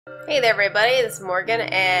Hey there everybody, this is Morgan,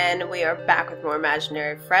 and we are back with more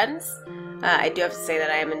Imaginary Friends. I do have to say that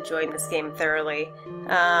I am enjoying this game thoroughly.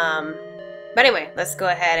 But anyway, let's go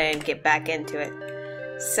ahead and get back into it.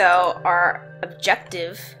 So, our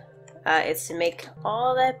objective is to make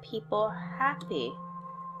all the people happy.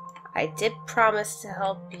 I did promise to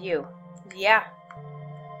help you. Yeah.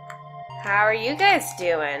 How are you guys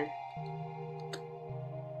doing?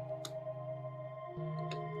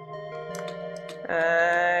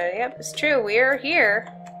 Yep, it's true. We're here.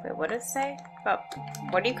 Wait, what does it say? Oh,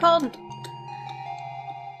 what are you called?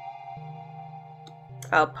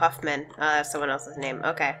 Oh, Puffman. That's someone else's name.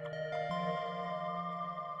 Okay.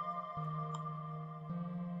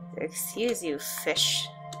 Excuse you, fish.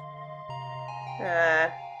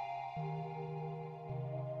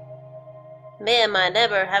 Ma'am, I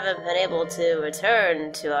never haven't been able to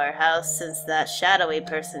return to our house since that shadowy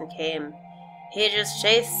person came. He just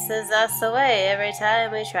chases us away every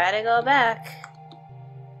time we try to go back.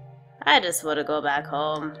 I just want to go back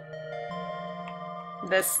home.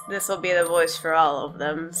 This will be the voice for all of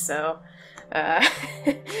them, so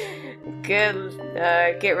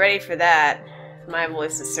get ready for that. My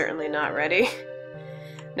voice is certainly not ready.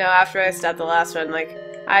 No, after I stopped the last one, like,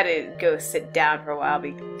 I had to go sit down for a while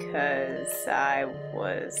because I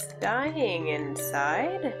was dying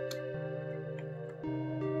inside.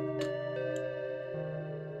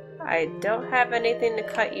 I don't have anything to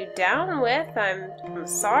cut you down with. I'm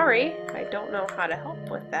sorry. I don't know how to help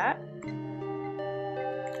with that.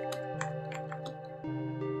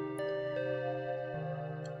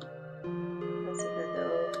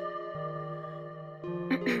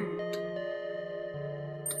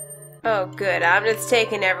 Oh, good. I'm just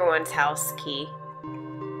taking everyone's house key.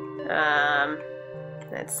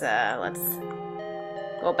 Let's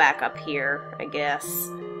go back up here, I guess.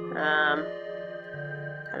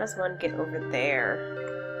 How does one get over there?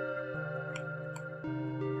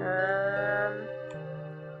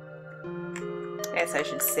 I guess I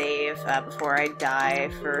should save before I die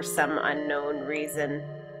for some unknown reason.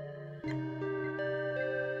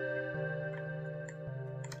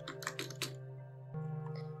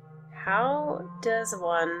 How does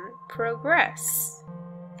one progress?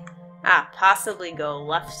 Ah, possibly go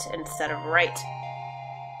left instead of right.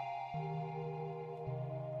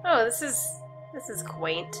 Oh, this is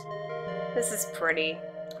quaint. This is pretty.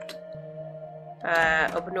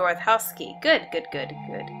 Open door with house key. Good.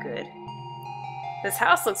 This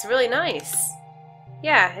house looks really nice.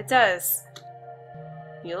 Yeah, it does.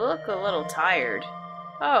 You look a little tired.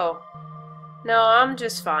 Oh. No, I'm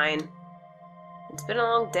just fine. It's been a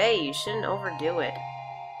long day. You shouldn't overdo it.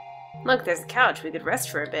 Look, there's a couch. We could rest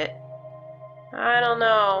for a bit. I don't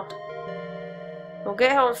know. We'll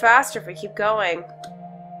get home faster if we keep going.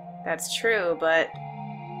 That's true, but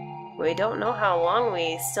we don't know how long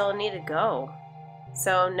we still need to go.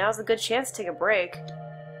 So now's a good chance to take a break.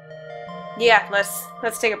 Yeah, let's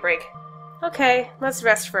take a break. Okay, let's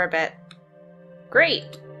rest for a bit.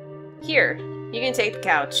 Great. Here, you can take the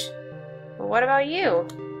couch. Well, what about you?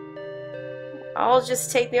 I'll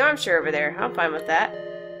just take the armchair over there. I'm fine with that.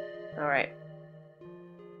 Alright.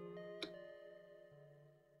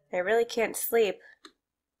 I really can't sleep.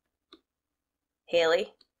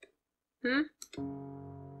 Haley? Hmm?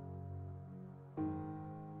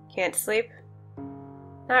 Can't sleep?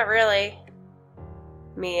 Not really.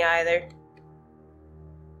 Me either.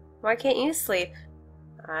 Why can't you sleep?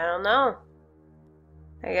 I don't know.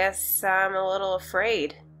 I guess I'm a little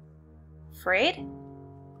afraid. Afraid?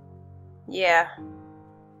 Yeah.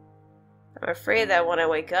 I'm afraid that when I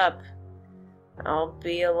wake up, I'll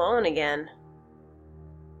be alone again.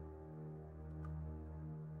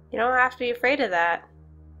 You don't have to be afraid of that.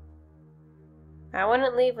 I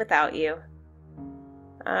wouldn't leave without you.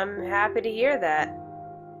 I'm happy to hear that.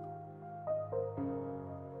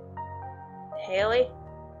 Haley?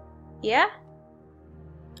 Yeah?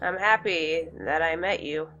 I'm happy that I met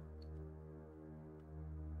you.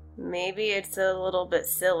 Maybe it's a little bit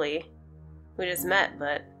silly. We just met,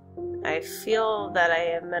 but I feel that I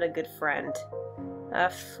have met a good friend. A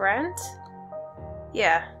friend?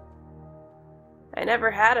 Yeah. I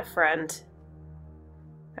never had a friend.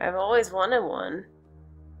 I've always wanted one.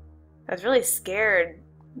 I was really scared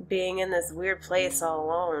being in this weird place all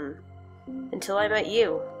alone until I met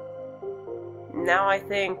you. Now I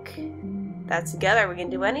think that together we can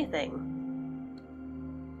do anything.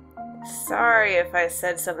 Sorry if I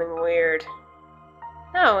said something weird.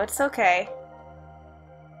 No, it's okay.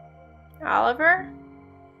 Oliver?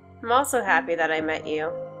 I'm also happy that I met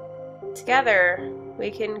you. Together, we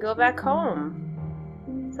can go back home.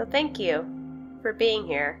 So thank you for being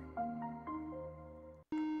here.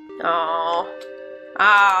 Aww.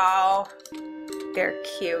 Oh, they're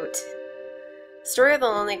cute. Story of the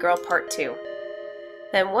Lonely Girl Part 2.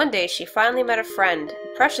 Then one day she finally met a friend,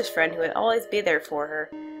 a precious friend who would always be there for her,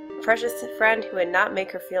 a precious friend who would not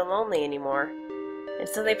make her feel lonely anymore. And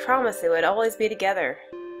so they promised they would always be together,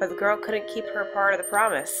 but the girl couldn't keep her part of the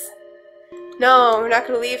promise. No, we're not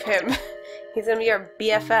going to leave him. He's going to be our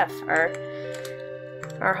BFF,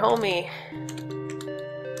 our homie.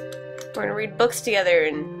 We're going to read books together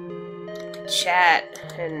and chat,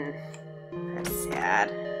 and that's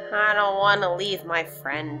sad. I don't want to leave my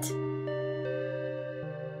friend.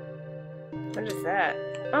 What is that?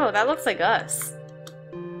 Oh, that looks like us.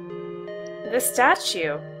 This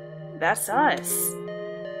statue. That's us.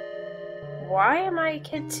 Why am I a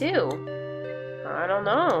kid too? I don't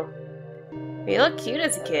know. You look cute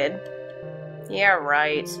as a kid. Yeah,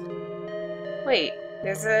 right. Wait,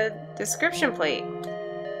 there's a description plate.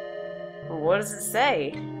 What does it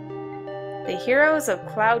say? The Heroes of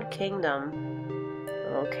Cloud Kingdom.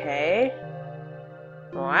 Okay.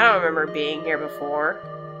 Well, I don't remember being here before.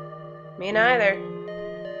 Me neither.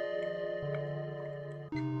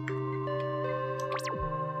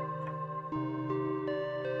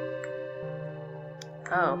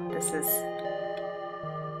 Oh, this is...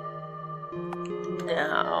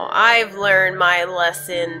 No, I've learned my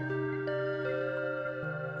lesson.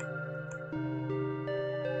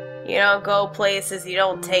 You don't go places, you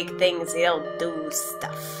don't take things, you don't do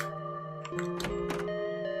stuff.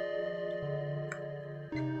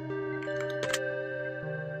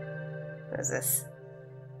 What is this?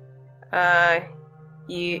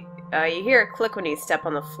 You hear a click when you step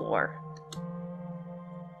on the floor.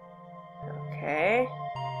 Okay.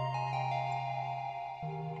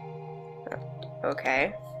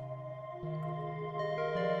 Okay.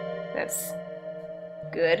 That's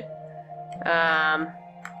good.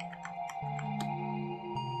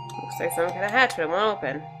 Looks like some kind of hatch, but it won't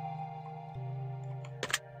open.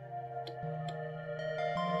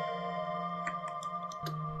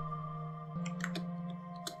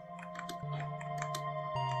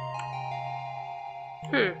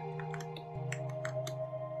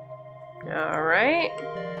 Alright.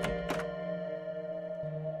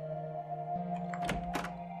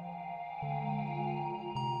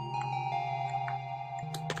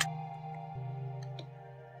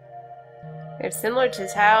 It's similar to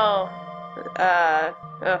tile,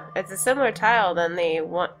 it's a similar tile than the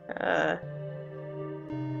one,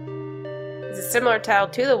 it's a similar tile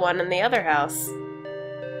to the one in the other house.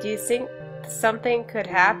 Do you think something could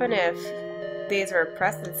happen if these were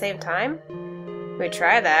pressed at the same time? We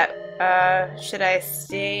try that. Should I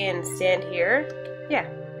stay and stand here? Yeah.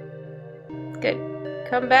 Good.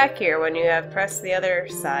 Come back here when you have pressed the other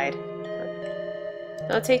side.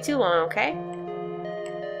 Don't take too long, okay?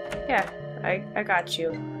 Yeah. I got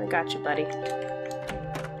you. I got you, buddy.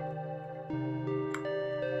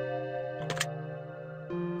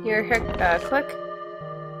 You hear click?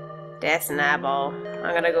 That's an eyeball.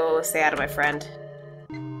 I'm gonna go stay out of my friend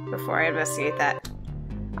before I investigate that.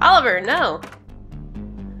 Oliver, no!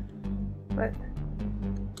 What?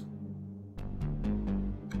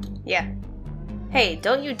 Yeah. Hey,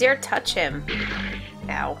 don't you dare touch him.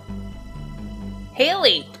 Ow.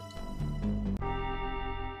 Haley!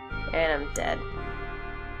 And I'm dead.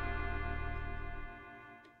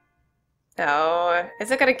 Oh,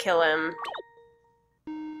 is it gonna kill him?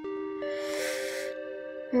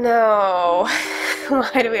 No.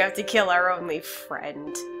 Why do we have to kill our only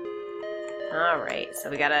friend? Alright, so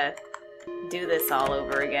we gotta do this all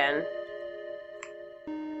over again.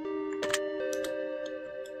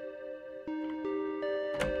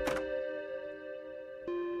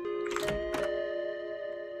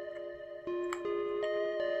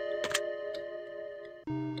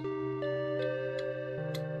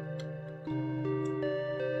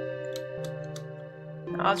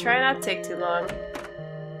 I'll try not to take too long.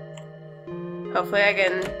 Hopefully I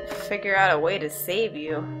can figure out a way to save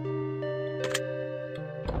you.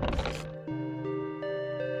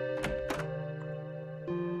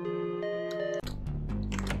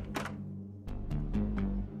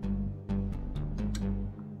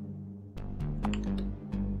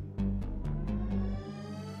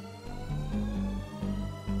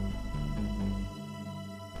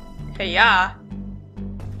 Hey, yeah.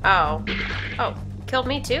 Oh. Oh. Killed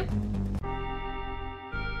me too?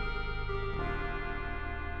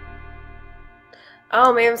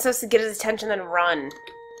 Oh, maybe I'm supposed to get his attention then run.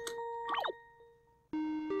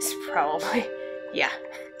 It's probably... yeah.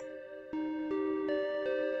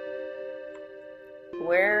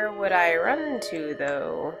 Where would I run to,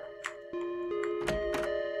 though?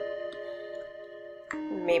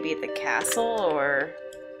 Maybe the castle, or...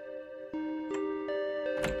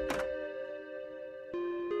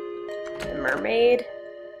 mermaid?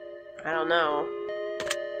 I don't know.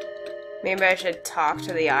 Maybe I should talk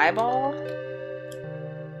to the eyeball?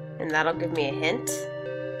 And that'll give me a hint?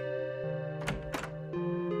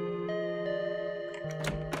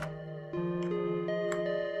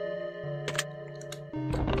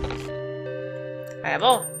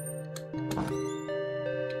 Eyeball.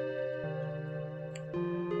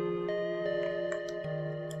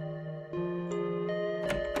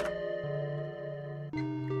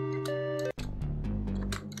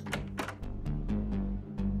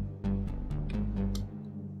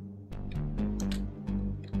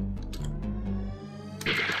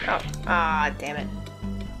 Oh, ah, damn it.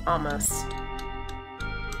 Almost.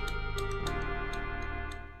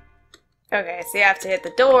 Okay, so you have to hit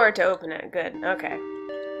the door to open it. Good, okay.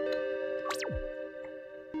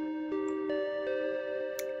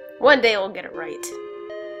 One day we'll get it right.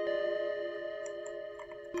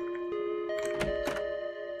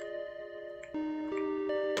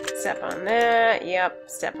 Step on that, yep.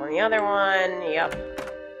 Step on the other one, yep.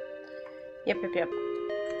 Yep.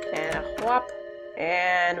 And a whop.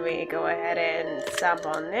 And we go ahead and stomp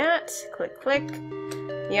on that. Click, click.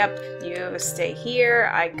 Yep, you stay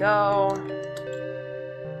here. I go.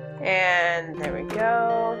 And there we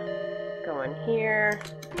go. Go in here.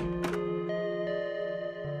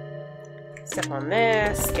 Step on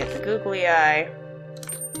this. Get the googly eye.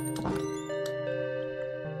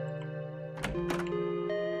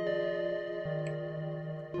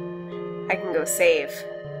 I can go save.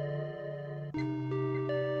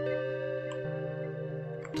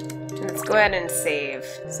 Let's go ahead and save,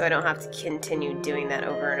 so I don't have to continue doing that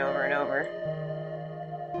over and over and over.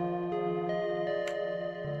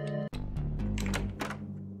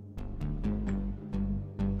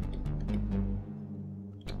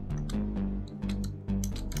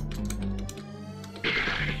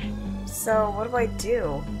 So, what do I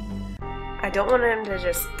do? I don't want him to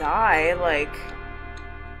just die, like...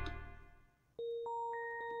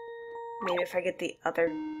 Maybe if I get the other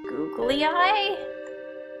googly eye?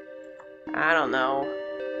 I don't know.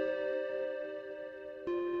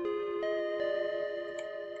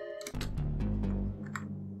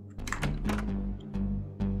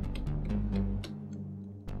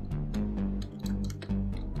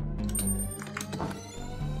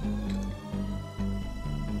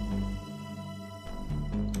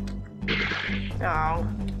 Oh.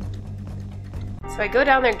 So I go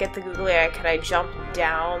down there and get the googly eye. Can I jump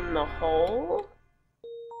down the hole?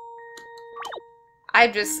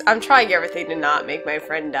 I'm trying everything to not make my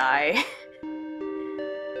friend die.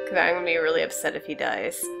 Because I'm going to be really upset if he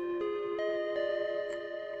dies.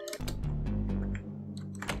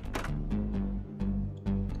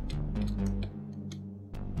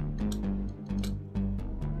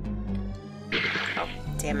 Oh,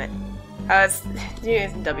 damn it. I was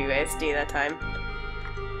using WASD that time.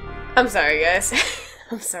 I'm sorry, guys.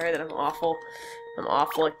 I'm sorry that I'm awful. I'm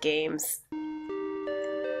awful at games.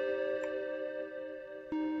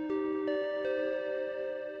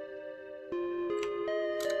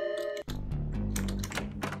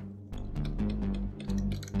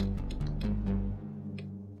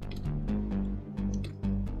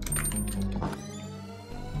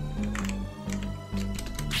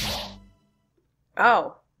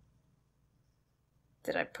 Oh.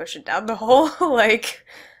 Did I push it down the hole? Like,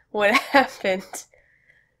 what happened?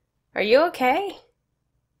 Are you okay?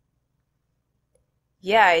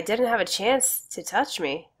 Yeah, it didn't have a chance to touch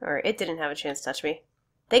me. Or it didn't have a chance to touch me.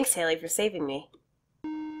 Thanks, Haley, for saving me.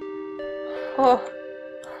 Oh.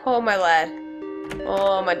 Oh, my lad.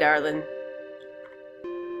 Oh, my darling.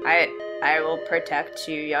 I will protect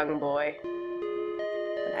you, young boy.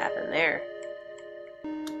 What happened there?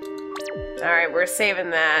 Alright, we're saving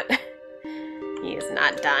that. He is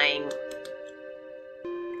not dying.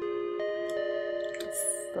 This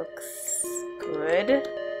looks good.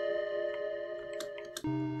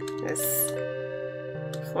 This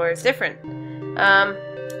floor is different.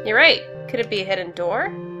 You're right. Could it be a hidden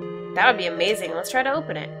door? That would be amazing. Let's try to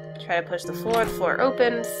open it. Try to push the floor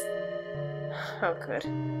opens. Oh, good.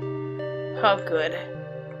 Oh, good.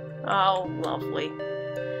 Oh, lovely.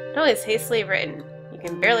 Not only is hastily written, you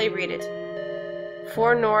can barely read it.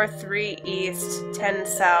 4 north, 3 east, 10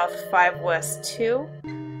 south, 5 west, 2.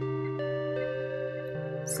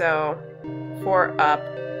 So, 4 up,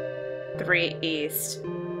 3 east.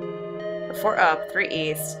 4 up, 3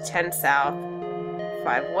 east, 10 south,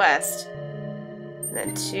 5 west, and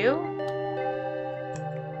then 2.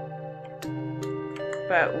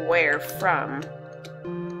 But where from?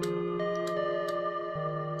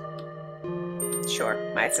 Sure,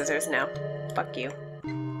 my scissors now. Fuck you.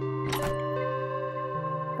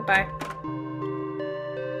 Goodbye.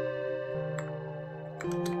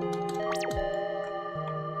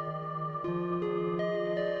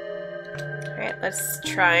 let's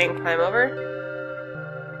try and climb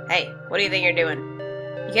over. Hey, what do you think you're doing?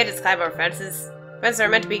 You can't just climb over fences. Fences are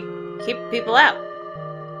meant to keep people out.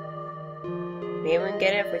 Maybe we can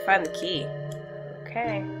get it if we find the key.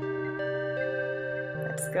 Okay.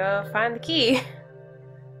 Let's go find the key.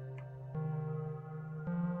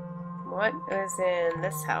 What is in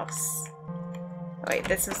this house? Oh wait,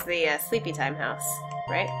 this was the sleepy time house,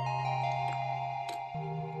 right?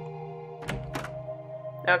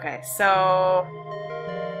 Okay, so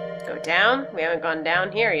go down. We haven't gone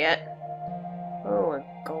down here yet. Oh, a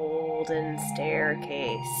golden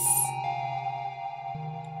staircase.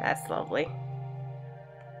 That's lovely.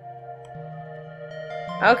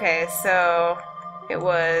 Okay, so it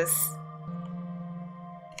was...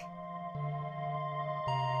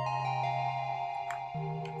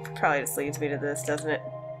 Probably just leads me to this, doesn't it?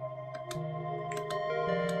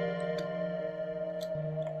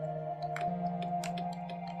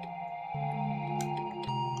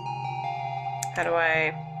 How do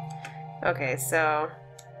I... Okay, so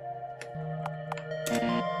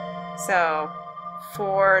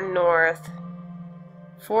 4 north,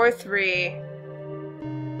 4, 3,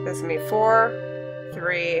 this is gonna be 4,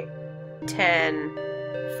 3, 10,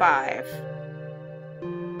 5.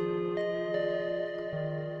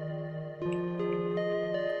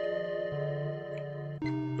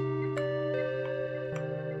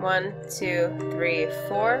 One, 2, 3,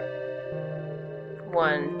 4.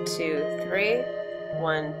 1, 2, 3.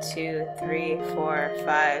 1, 2, 3, 4,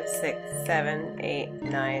 5, 6, 7, 8,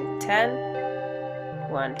 9, 10.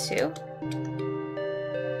 1, 2.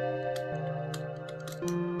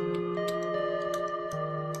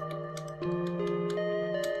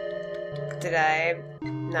 Did I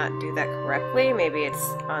not do that correctly? Maybe it's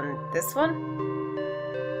on this one?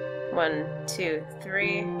 1, 2,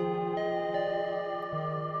 3.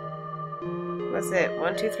 Was it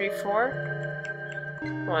 1, 2, 3, 4?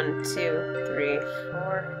 1, 2, 3,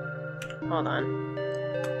 4. Hold on.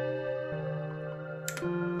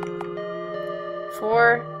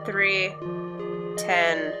 4, 3,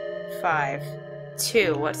 10, 5.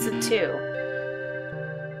 2. What's the 2?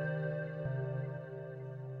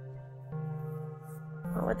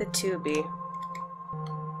 What would the 2 be?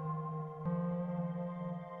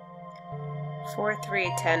 4,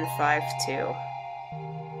 3, 10, 5, 2.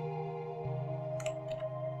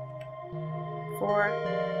 4,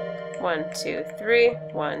 1, 2, 3,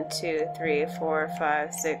 1, 2, 3, 4,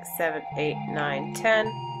 5, 6, 7, 8, 9, 10.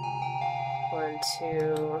 1,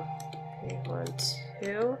 2, 3, 1,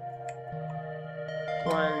 2.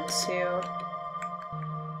 1, 2.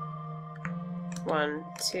 1,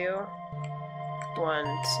 2. 1,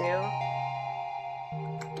 2.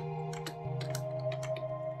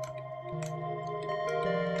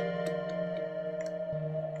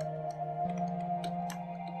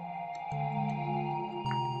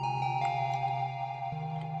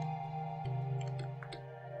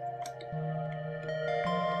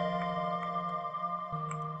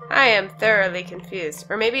 I am thoroughly confused.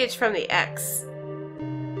 Or maybe it's from the X.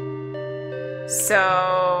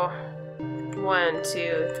 So 1,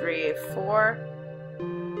 2, 3, 4.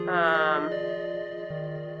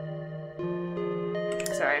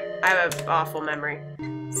 Sorry, I have an awful memory.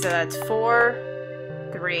 So that's 4,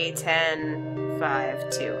 3, 10, 5,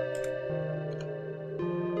 2.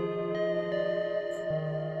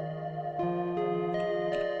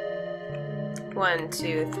 One,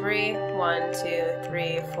 2, 3. 1, 2,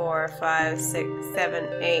 3, 4, 5, 6, 7,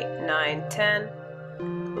 8, 9, 10.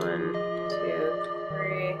 1, 2,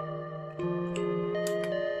 3.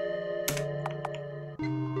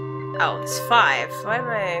 Oh, it's 5. Why am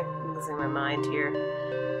I losing my mind here?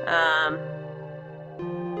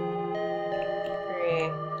 3,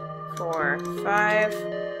 4, 5.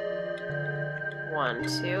 1,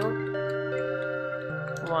 2.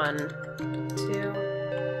 1, 2.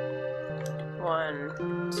 1,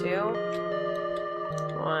 2.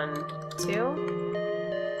 1, 2.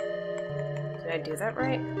 Did I do that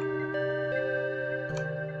right?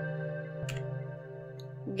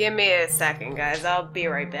 Give me a second, guys. I'll be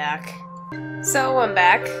right back. So I'm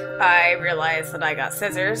back. I realized that I got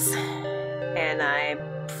scissors, and I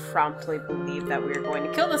promptly believed that we were going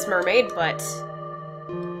to kill this mermaid, but...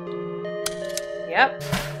 Yep.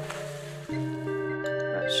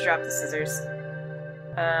 Let's drop the scissors.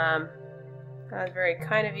 That was very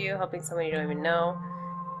kind of you, helping someone you don't even know.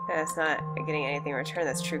 That's not getting anything in return,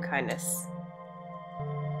 that's true kindness.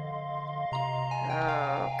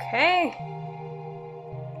 Okay.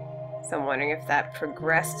 So I'm wondering if that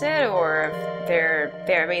progressed it, or if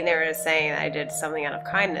I mean, they were just saying I did something out of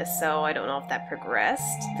kindness, so I don't know if that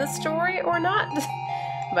progressed the story or not.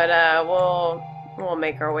 But we'll We'll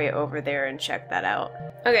make our way over there and check that out.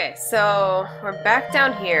 Okay, so we're back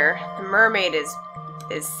down here. The mermaid is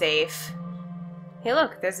safe. Hey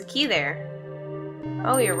look, there's a key there.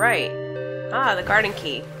 Oh, you're right. Ah, the garden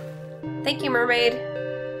key. Thank you, mermaid.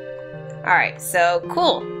 Alright, so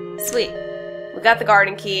cool. Sweet. We got the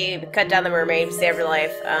garden key, we cut down the mermaid, we saved her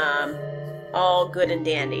life. All good and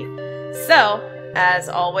dandy. So, as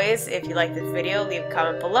always, if you like this video, leave a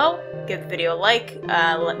comment below. Give the video a like.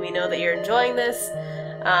 Let me know that you're enjoying this,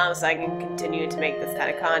 so I can continue to make this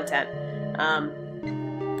kind of content.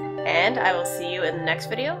 And I will see you in the next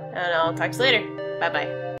video, and I'll talk to you later.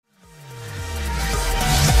 Bye-bye.